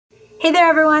Hey there,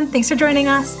 everyone. Thanks for joining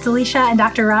us. It's Alicia and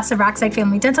Dr. Russ of Rockside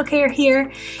Family Dental Care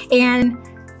here. And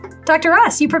Dr.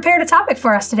 Russ, you prepared a topic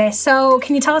for us today. So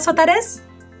can you tell us what that is?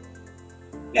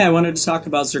 Yeah, I wanted to talk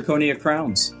about zirconia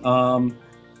crowns.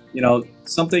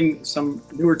 Some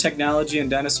newer technology in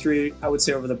dentistry, I would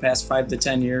say over the past 5 to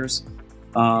 10 years.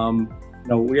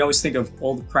 We always think of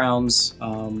old crowns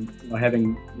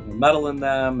having metal in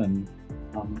them, and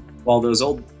while those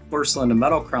old porcelain and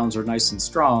metal crowns are nice and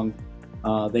strong,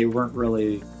 they weren't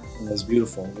really as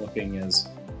beautiful looking as,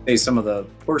 say, some of the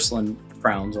porcelain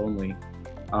crowns only.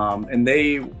 And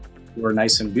they were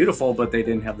nice and beautiful, but they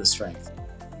didn't have the strength.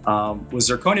 With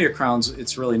zirconia crowns,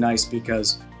 it's really nice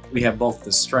because we have both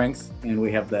the strength and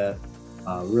we have the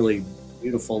really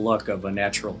beautiful look of a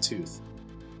natural tooth.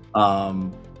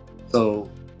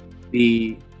 So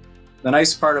the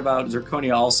nice part about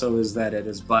zirconia also is that it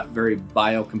is very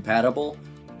biocompatible,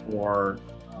 or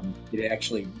it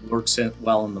actually works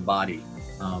well in the body.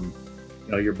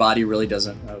 Your body really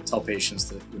doesn't, I would tell patients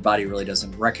that your body really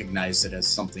doesn't recognize it as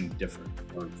something different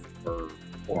or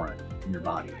foreign in your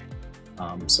body.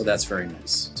 So that's very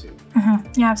nice too.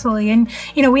 Yeah, absolutely. And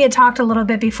we had talked a little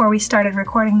bit before we started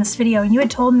recording this video, and you had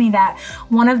told me that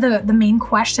one of the main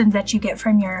questions that you get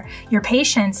from your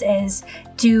patients is,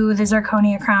 do the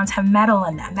zirconia crowns have metal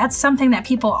in them? That's something that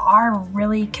people are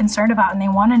really concerned about, and they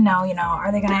want to know,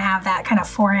 are they going to have that kind of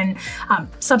foreign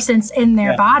substance in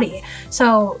their body?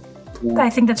 So I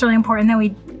think that's really important that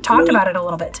we talked about it a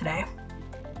little bit today.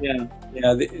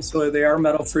 So they are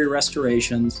metal-free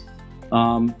restorations.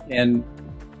 And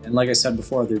like I said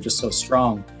before, they're just so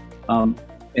strong.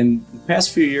 In the past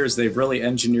few years, they've really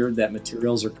engineered that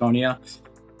material, zirconia,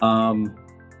 to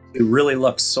really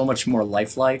look so much more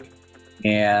lifelike,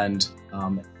 and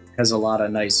it has a lot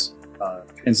of nice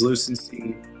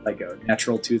translucency, like a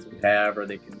natural tooth would have, or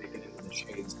they can make it into the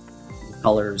shades and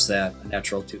colors that a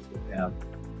natural tooth would have.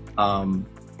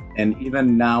 And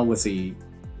even now with the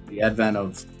advent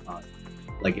of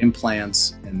like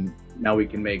implants, and now we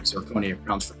can make zirconia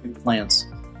crowns for implants,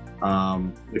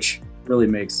 which really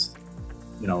makes,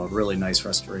 a really nice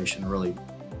restoration, a really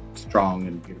strong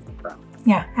and beautiful crown.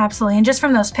 Yeah, absolutely. And just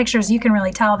from those pictures, you can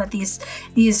really tell that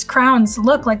these crowns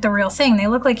look like the real thing. They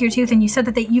look like your tooth, and you said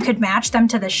that you could match them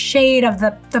to the shade of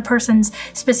the person's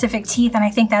specific teeth. And I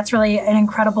think that's really an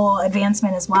incredible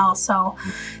advancement as well. So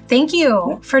thank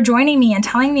you for joining me and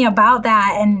telling me about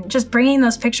that, and just bringing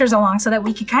those pictures along so that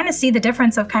we could kind of see the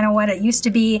difference of kind of what it used to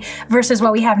be versus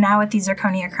what we have now with these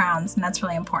zirconia crowns. And that's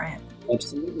really important.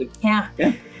 Absolutely. Yeah.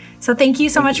 So thank you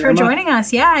so much for joining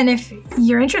us. Yeah, and if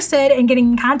you're interested in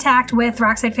getting in contact with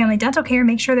Rockside Family Dental Care,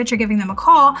 make sure that you're giving them a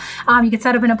call. You can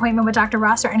set up an appointment with Dr.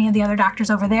 Russ or any of the other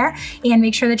doctors over there, and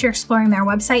make sure that you're exploring their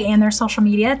website and their social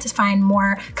media to find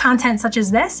more content such as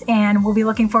this, and we'll be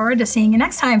looking forward to seeing you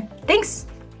next time. Thanks.